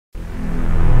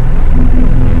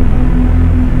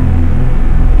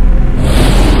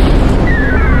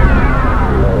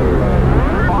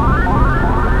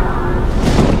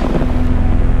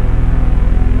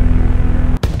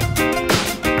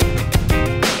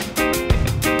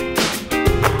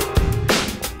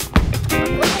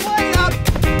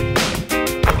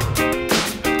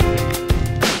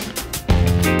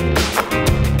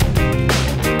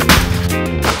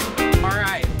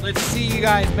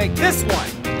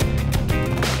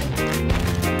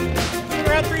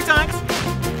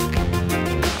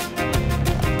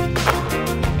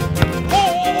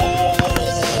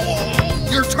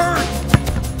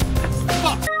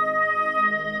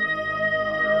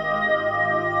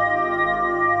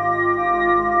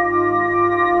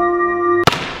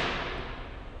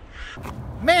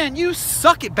Man, you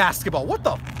suck at basketball. What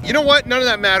the? You know what? None of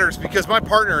that matters because my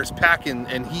partner is packing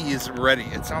and he is ready.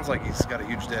 It sounds like he's got a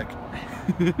huge dick.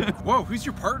 Whoa, who's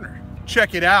your partner?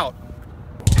 Check it out.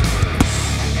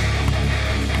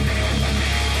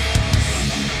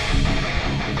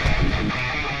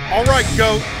 All right,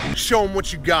 goat. Show him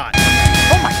what you got.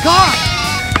 Oh my God!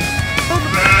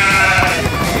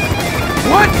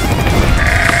 What?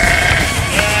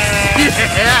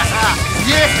 Yeah!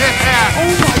 Oh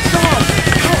my God!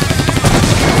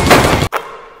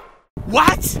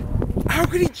 What? How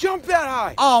could he jump that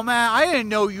high? Oh man, I didn't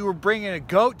know you were bringing a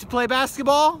goat to play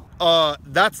basketball.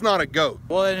 That's not a goat.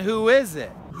 Well, then who is it?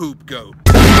 Hoop goat.